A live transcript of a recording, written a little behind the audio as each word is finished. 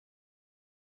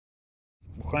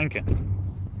Buchanke.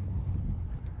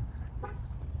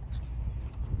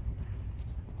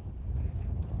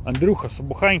 Andriucha su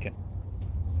Buchanke.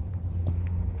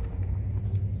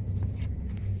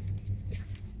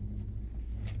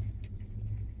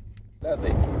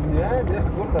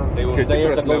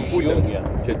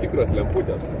 Čia tikros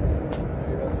lemputės.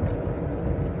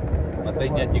 Matai,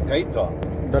 netikaito.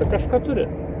 Dar kažką turi?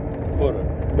 Kur?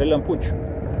 Be lempučių.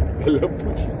 Be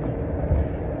lempučių.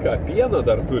 Ką, pieną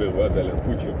dar turi, va, be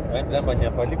lempučių. Lema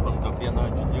nepalikom to pieno,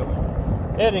 ačiū Dievui.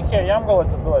 Reikėjo jam gal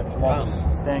atiduoti, žmogus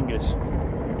stengiasi.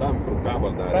 Tam, kur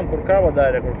kavą darė. Tam, kur kavą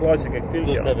darė, kur klausė, kiek Tu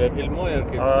pildė. save filmuoji ir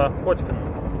kaip? Fotkinu.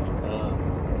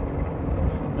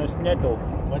 Nes netilp.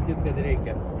 Matyt, kad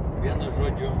reikia. Vienu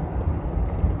žodžiu.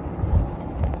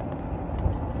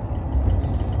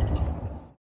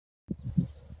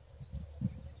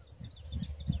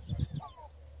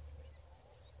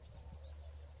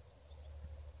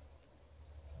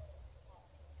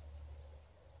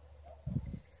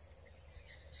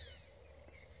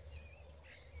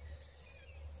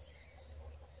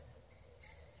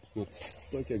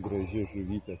 Tokia graži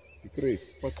žuvytė. Tikrai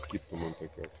pats kiptų man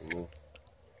tokios. Ne?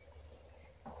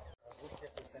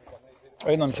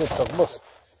 Einam čia, kas bus.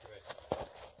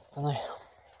 Tenai.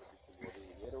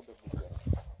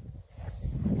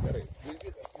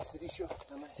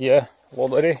 Tie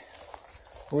lodariai.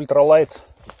 Ultralight.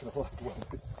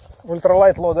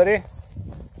 Ultralight lodariai.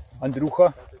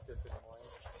 Andriucha.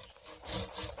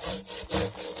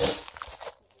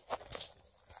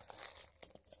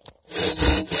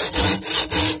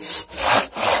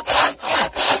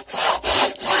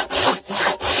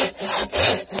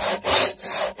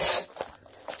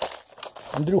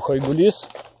 Andriucha įgulys.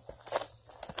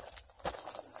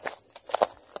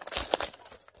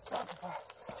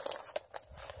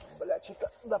 Bля, čia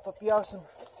da papjausim.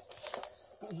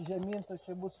 Žemyn, tai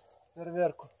čia bus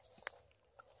ferverkų.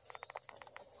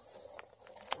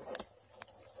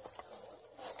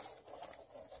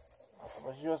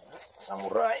 Važiuos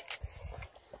samurai.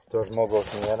 To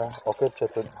žmogaus nėra. O kaip čia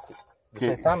tu?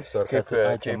 Visai tamsu, ar kaip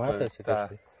čia matėsi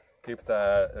kažkai? Kaip ta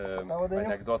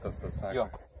anekdotas tas sako.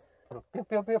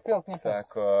 Pil.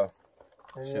 Sako,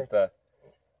 šitą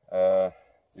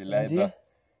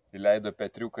įleido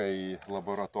Petriuką į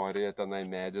laboratoriją, tenai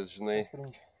medis, žinai.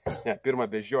 Ne,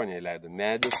 pirmą bežionę įleido.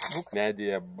 Medis,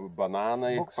 medyje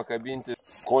bananai pakabinti.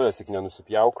 Kojos tik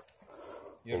nenusipjauk.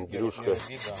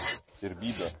 Ir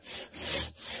bydo.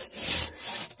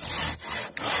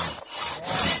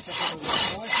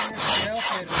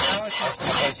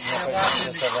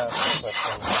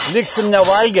 Liksim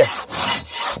nevalgę.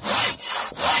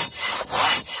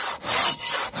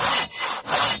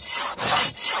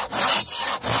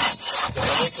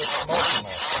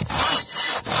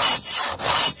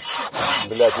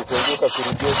 Блядь, į Feisbuką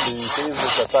turi dėti į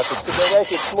Feisbuką, sako, tu beveik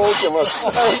kaip smaukiamas.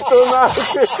 Tu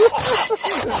nakai.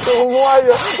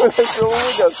 Filmuoju,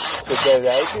 filmukas. Tu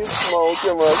beveik kaip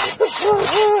smaukiamas.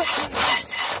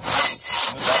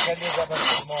 Nu, dar gali dabar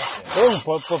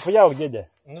filmuoti. Pajauk, dėdė.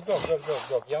 Nu,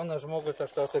 daug. Jaunas žmogus,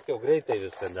 aš tau sakiau, greitai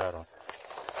viską daro.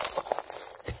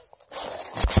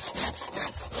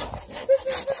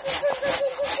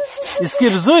 Jis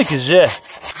kaip zuikis, že.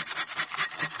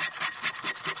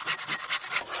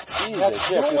 Žiūrėk,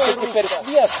 jis tik per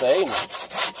šviesą eina.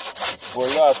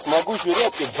 Bolia, smagu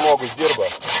žiūrėti, kaip žmogus dirba.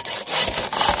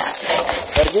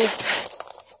 Argi?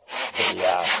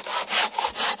 Ja.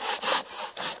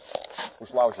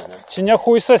 Užlaužė, ne? Čia ne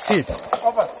huisas įt.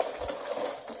 Opa.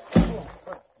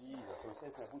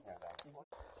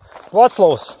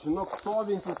 Vaclaus. Žinok,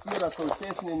 stovintis yra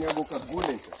sausesnė negu kad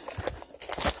gulintis.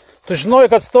 Tu žinoj,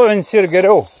 kad stovintis ir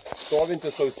geriau.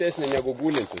 Stovintis sausesnė negu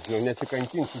gulintis.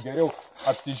 Nesikankinti geriau.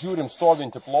 Apsižiūrim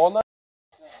stovinti ploną.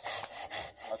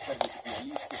 Atsargiai tik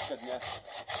nelyskis, kad ne.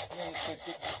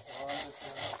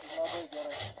 Labai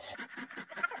gerai.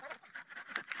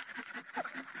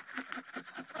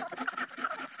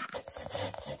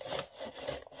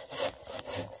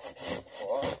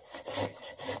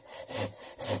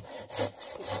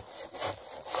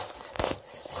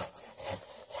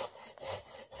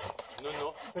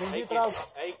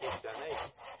 Eikit ten,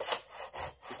 eikit.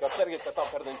 Tik atsargiai, kad tau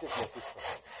per dantis nesispa.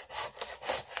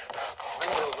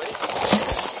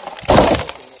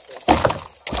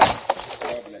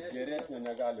 Geresnio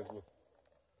negali būti.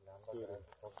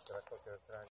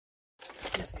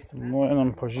 Nu,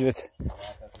 einam pažiūrėti.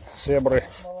 Sebrai.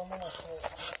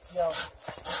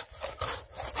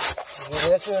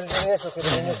 Žiūrėsiu, kaip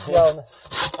vienis jauna.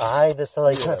 Ai, visą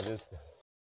laiką.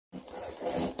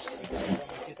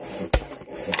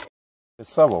 Tai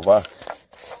savo, va.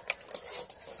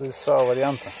 Tai savo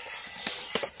variantą.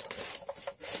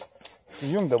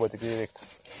 Jungdavo tik įveikti.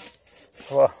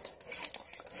 Va.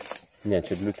 Ne,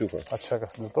 čia bliutiukas. A čia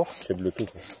kas, Bluetooth? Čia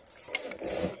bliutiukas.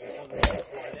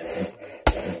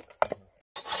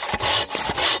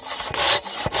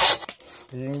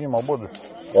 Įjungimo būdai.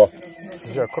 O.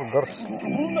 Žiūrėk, kur garsas.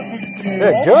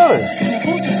 Gerai.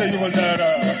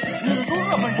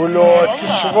 Buliuot,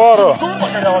 švaro.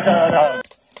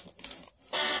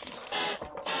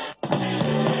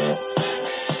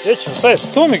 Čia visai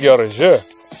stumi gerai, žiūrėk.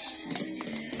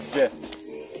 Čia.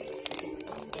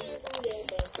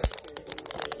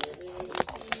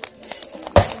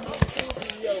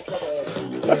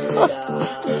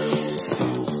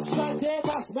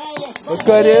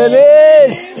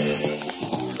 Karėliais!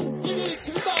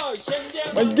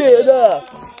 Man gėda!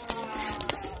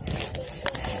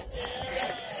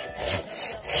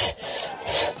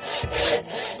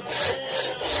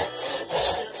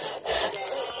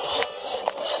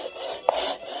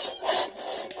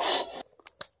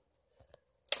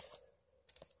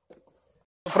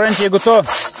 Supranti, jeigu tu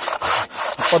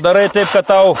padarai taip, kad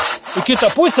tau į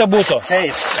kitą pusę būtų,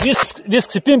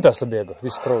 visks į pimpę subėgo,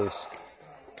 vis kraujas.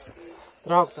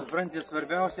 Trauk, supranti,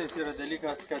 svarbiausias yra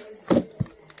dalykas, kad...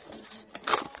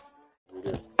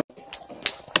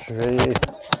 Žvejai.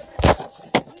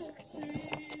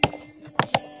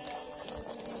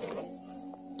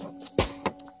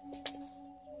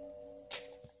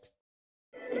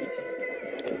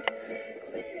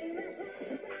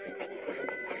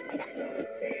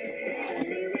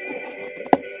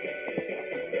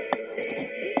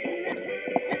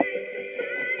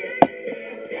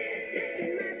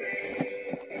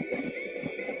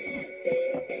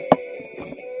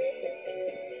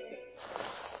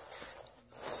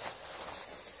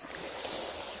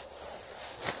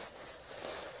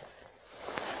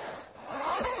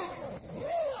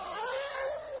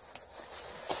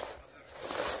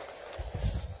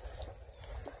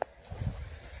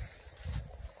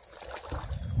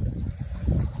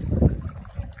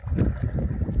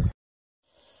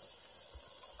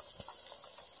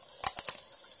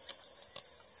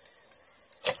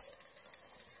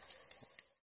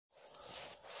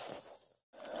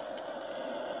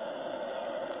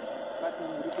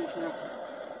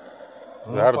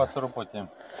 Dar po truputį.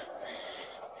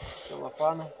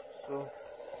 Celofaną su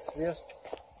sviestu.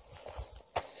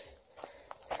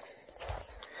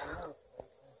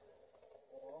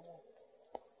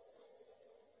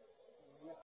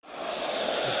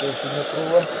 Kiaušinių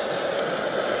krūva.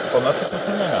 Panašus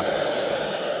užsienėje.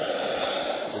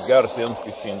 Geras vienas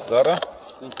kišinkarą,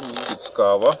 kits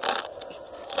kava,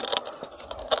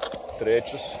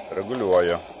 trečias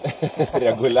reguliuoja.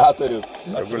 Reguliatorius.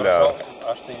 Reguliatorius.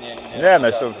 Aš tai Ne,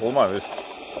 mes jau filmuojam viską.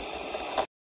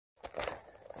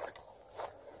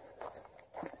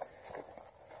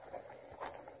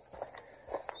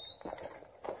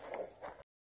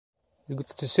 Jeigu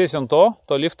tu atsisėsi ant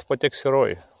to lift pateks į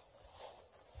rojį.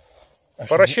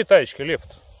 Parašyta aiškiai lift.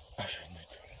 Aš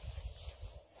neturiu.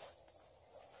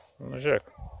 Nu, žiūrėk.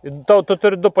 Tu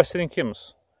turi du pasirinkimus.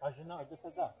 Aš žinau,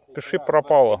 visada. Пиши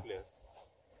пропало.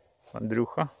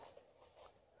 Андрюха.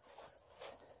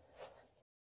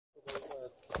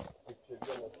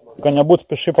 Ką-nebūt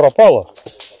пиши пропало.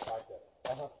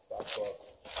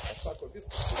 Sako,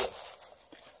 viskas turiu.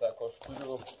 Sako, aš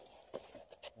turiu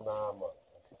namą,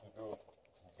 aš turiu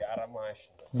gerą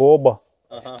mašiną. Boba.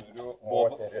 Aš turiu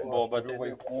moterį, aš turiu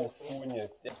vaikų, šunį.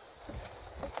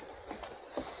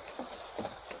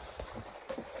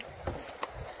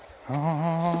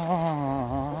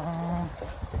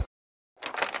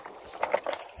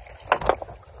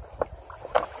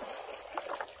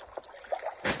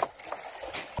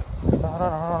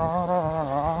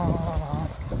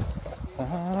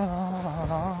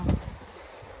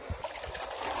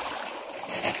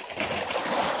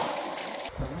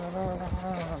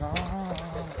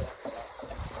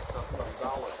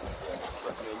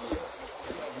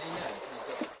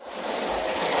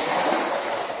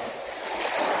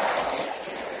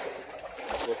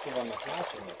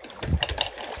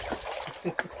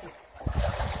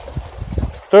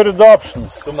 Turi du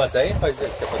options. Tu matai,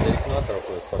 pažiūrėk, čia padaryk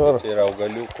nuotraukus. Čia yra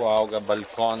augaliukų, auga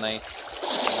balkonai.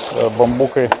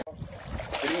 Bambukai. 3.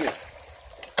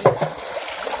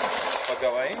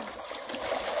 Pagavai?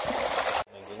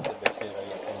 Mėginti, bet čia yra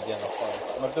šiandieno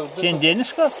forma. Maždaug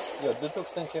Šiandieniška? Jo,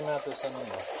 2000 metų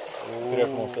senumo.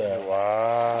 Prieš mūsų erą.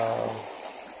 Wow.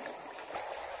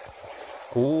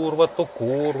 Kurva tu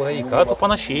kurva, į ką tu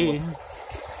panašiai?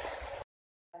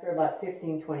 After about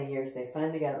 15-20 years, they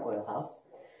finally got an oil house.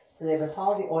 So they would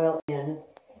haul the oil in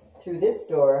through this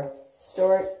door,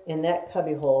 store it in that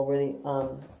cubby hole where the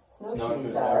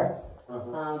snowshoes are,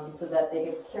 so that they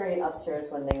could carry it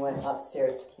upstairs when they went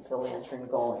upstairs to keep the lantern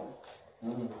going.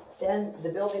 Then the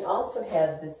building also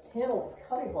had this panel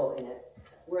cubbyhole in it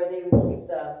where they would keep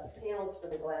the panels for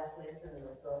the glass lantern and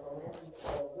the lantern. So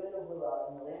the window blew out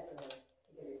and the lantern was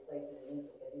replaced it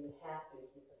immediately because you would have to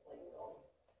keep the flame going.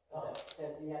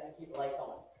 Because you have to keep the light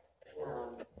going.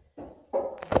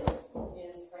 This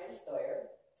is Frank Sawyer.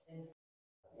 And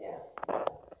yeah.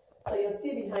 So you'll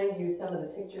see behind you some of the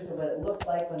pictures of what it looked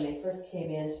like when they first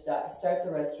came in to start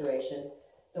the restoration.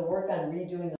 The work on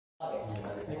redoing the lobbies.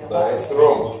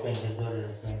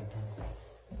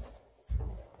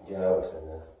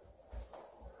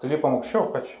 Клипом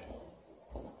щелкач.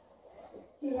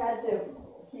 He had to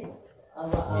keep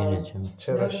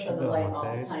notice of the light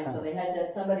all the time, so they had to have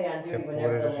somebody on duty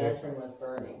whenever the lantern was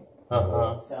burning.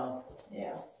 So,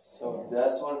 yeah. So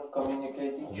that's what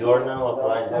communicating? Journal of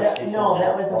light. No,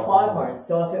 that was a foghorn.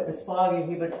 So if it was foggy,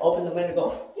 he would open the window,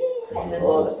 go, and then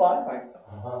blow the foghorn.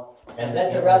 And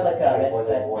that's a replica of it, but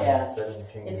yeah.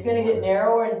 It's going to get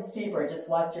narrower and steeper. Just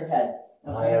watch your head.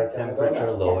 Okay? Higher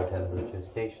temperature, lower temperature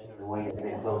station. The way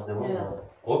they close the window.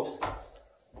 Oops.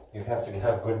 You have to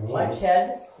have good knees. Watch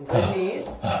head, good knees.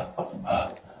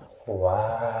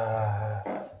 Wow.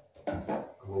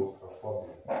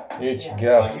 Each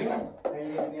gas. Are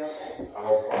you going to be okay?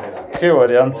 Какой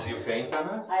вариант?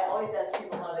 I always ask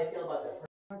people how they feel about the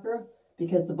marker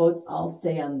because the boats all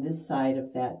stay on this side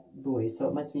of that buoy, so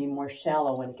it must be more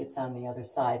shallow when it gets on the other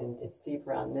side, and it's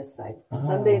deeper on this side.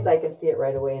 Some days I can see it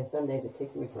right away, and some days it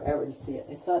takes me forever to see it.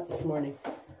 I saw it this morning.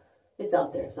 It's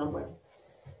out there somewhere.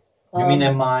 You mean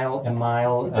a mile It's a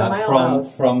mile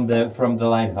from the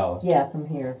lighthouse? Yeah, from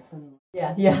here.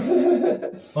 Yeah.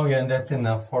 Oh yeah, and that's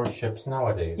enough for ships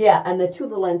nowadays. Yeah, and the two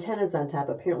little antennas on top,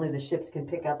 apparently the ships can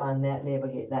pick up on that,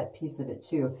 navigate that piece of it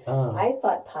too. I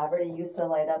thought Poverty used to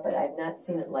light up, but I've not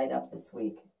seen it light up this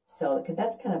week. So, because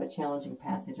that's kind of a challenging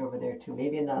passage over there too.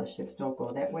 Maybe a lot of ships don't go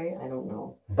that way. I don't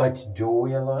know. But do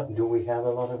we have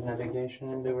a lot of navigation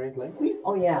in the Great Lakes?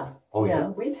 Oh yeah. Oh yeah.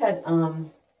 We've had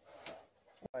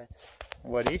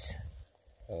Варись.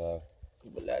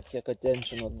 Блядь, kiek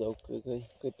attention daug,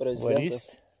 kai prezidentas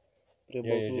Варись. prie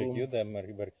baltų rūmų. juda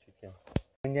marksikė.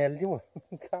 Neliu,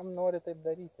 kam nori taip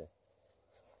daryti?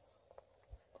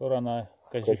 Koronai.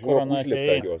 Kažkaip koronai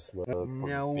atėjai.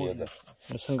 Neužlipta.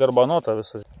 Visi garbanota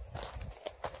visą.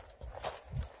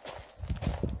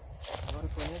 Noriu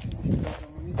pranešti, biškai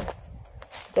pamanyti.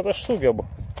 Kad aš sugebu.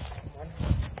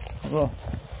 Nu,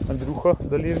 Andriucho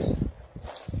dalyvis.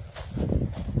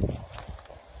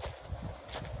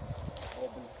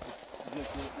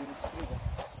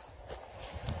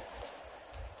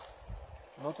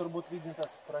 Nu, turbūt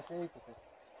Vygintas prasieikų.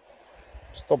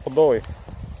 Стопудовый.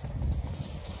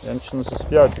 Я начну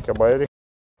спят, как байри.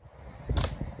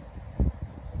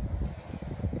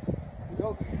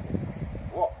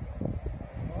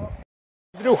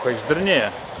 Андрюха,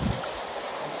 ждернее.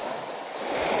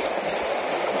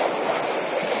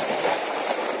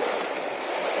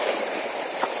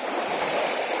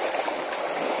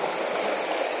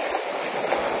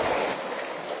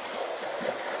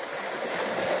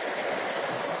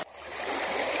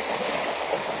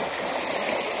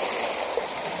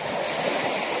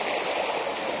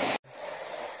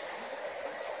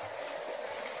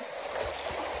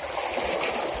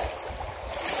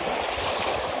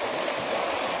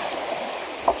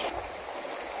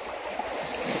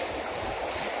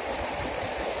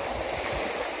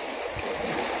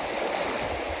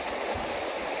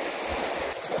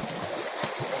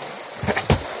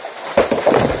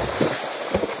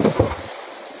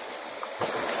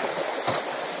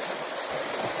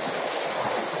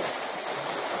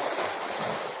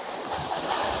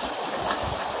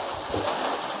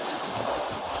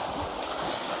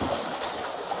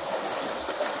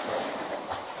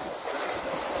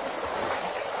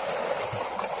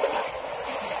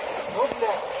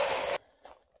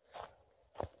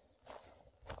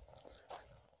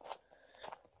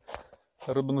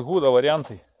 Робин Гуда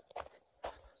варианты.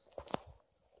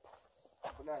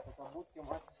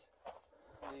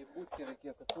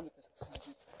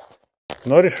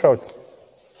 Nori šaut?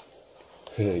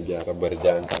 Gerą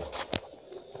bardenką.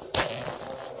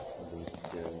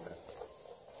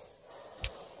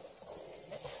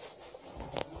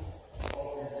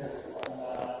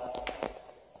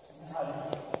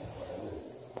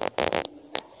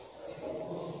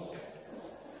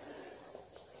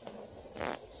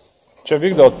 Čia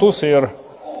vykdavo tūsai ir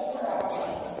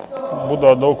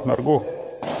būdavo daug mergų.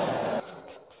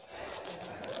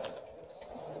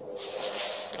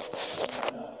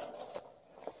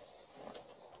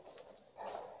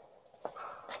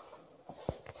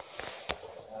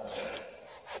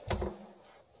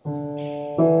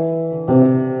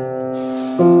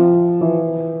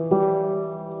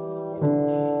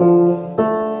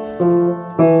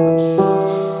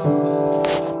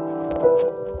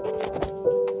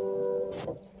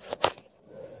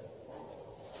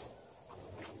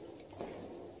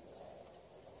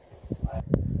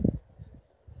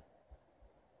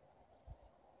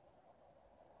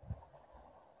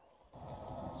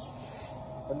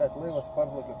 Блядь, laivas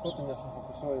parplaukia, ko tu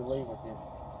nesifokusuoji laivą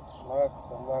tiesiai.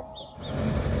 Laksta.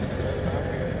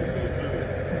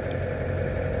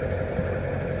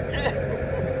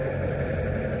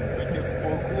 Tokia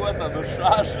spuoguota,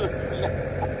 nušašus, blė.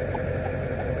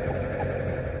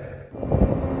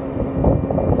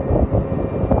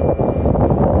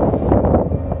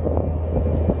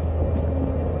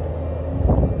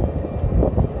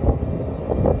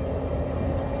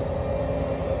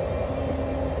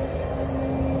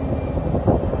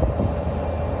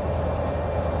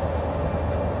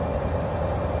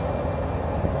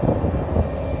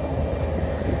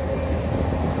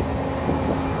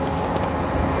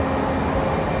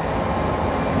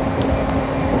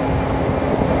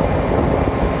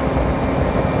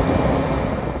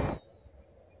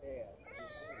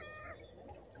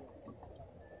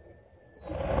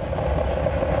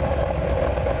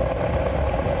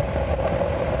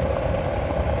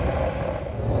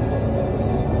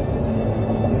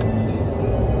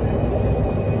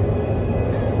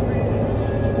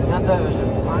 Nedavežė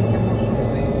Buchanke mūsų.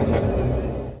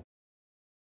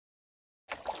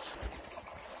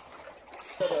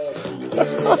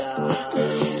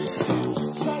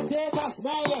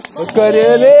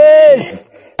 Karėliais!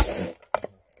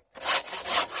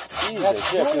 Įzė,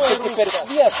 žiūrėk, jis tik per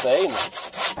šviesą eina.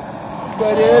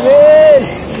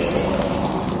 Karėliais!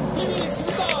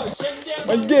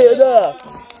 Man gėda!